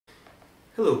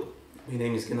Hello, my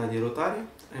name is I'm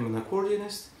an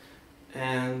accordionist,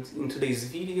 and in today's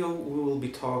video we will be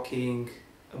talking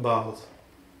about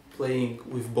playing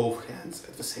with both hands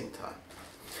at the same time.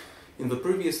 In the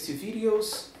previous two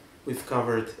videos we've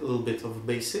covered a little bit of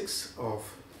basics of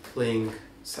playing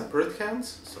separate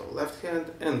hands, so left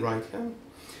hand and right hand.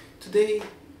 Today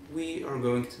we are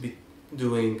going to be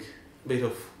doing a bit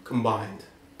of combined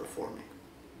performing.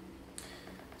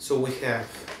 So we have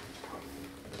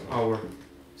our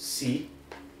C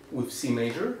with C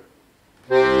major.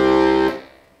 We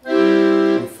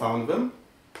found them,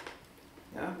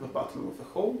 the bottom of the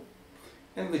hole,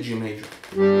 and the G major.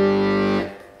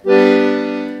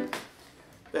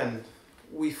 Then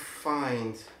we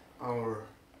find our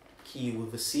key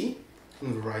with the C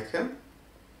in the right hand,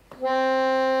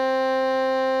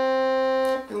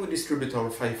 and we distribute our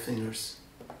 5 fingers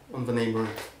on the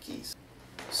neighboring keys.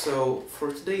 So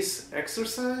for today's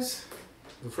exercise,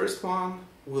 the first one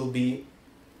will be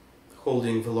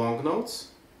holding the long notes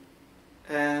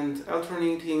and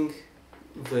alternating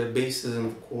the basses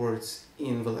and the chords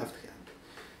in the left hand.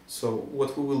 So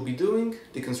what we will be doing,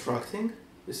 deconstructing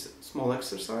this small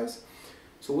exercise.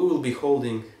 So we will be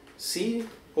holding C,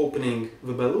 opening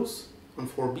the bellows on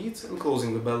 4 beats and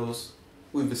closing the bellows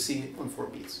with the C on 4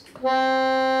 beats.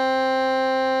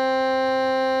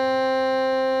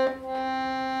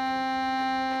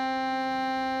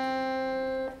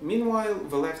 Meanwhile,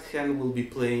 the left hand will be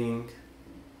playing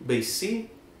bass C,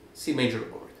 C major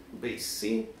chord, bass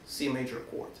C, C major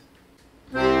chord.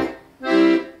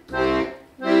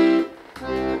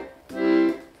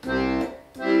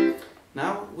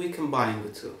 Now we combine the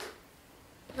two.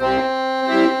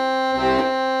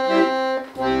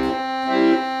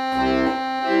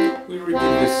 We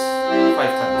repeat this 5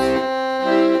 times.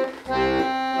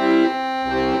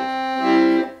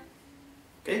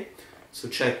 Okay, so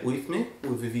check with me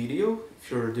with the video if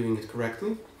you're doing it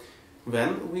correctly.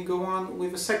 Then we go on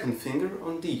with the second finger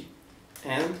on D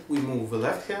and we move the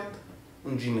left hand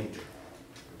on G major.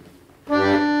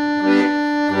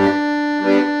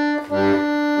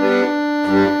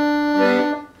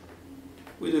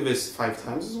 We do this 5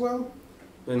 times as well.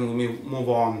 Then we move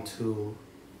on to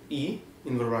E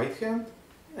in the right hand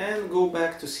and go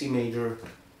back to C major,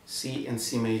 C and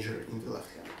C major in the left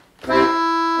hand.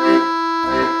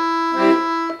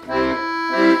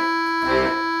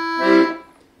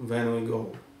 Then we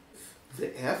go with the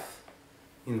F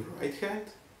in the right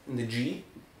hand and the G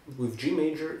with G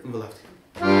major in the left hand.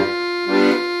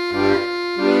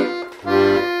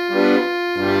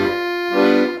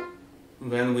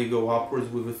 Then we go upwards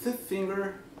with the 5th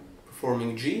finger,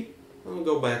 performing G, and we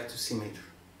go back to C major.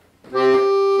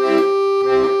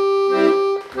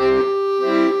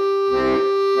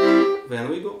 Then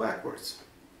we go backwards.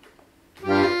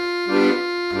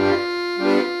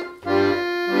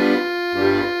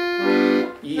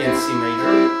 E and C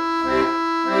major,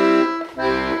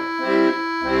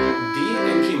 D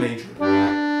and G major,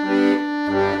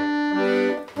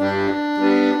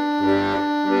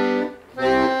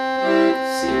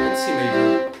 C and C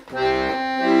major.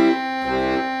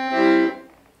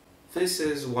 This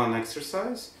is one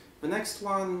exercise. The next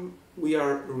one we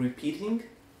are repeating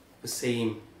the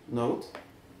same note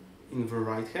in the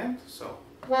right hand, so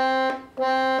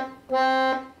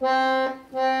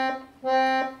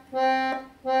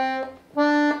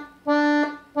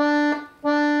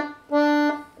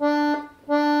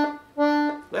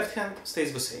left hand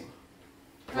stays the same.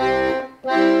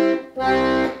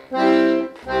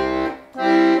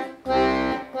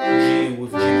 G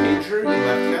with G major in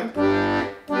left hand.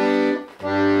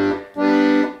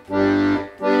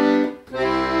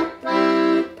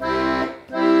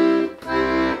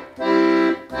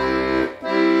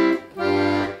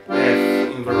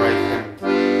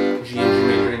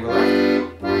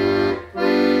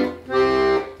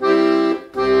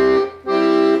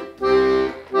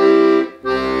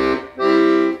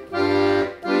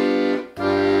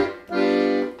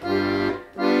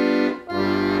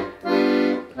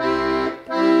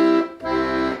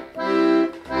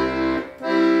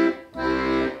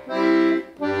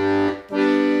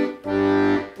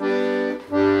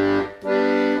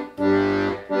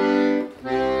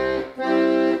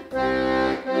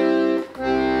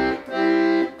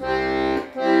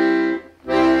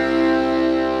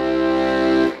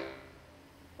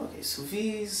 So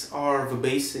these are the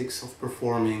basics of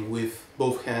performing with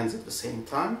both hands at the same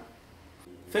time.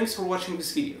 Thanks for watching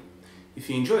this video. If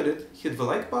you enjoyed it, hit the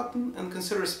like button and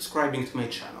consider subscribing to my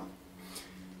channel.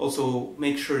 Also,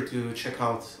 make sure to check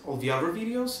out all the other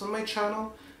videos on my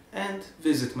channel and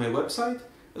visit my website,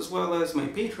 as well as my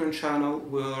Patreon channel,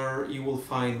 where you will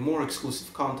find more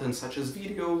exclusive content such as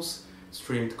videos,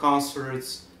 streamed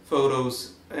concerts,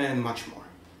 photos, and much more.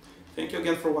 Thank you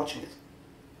again for watching it.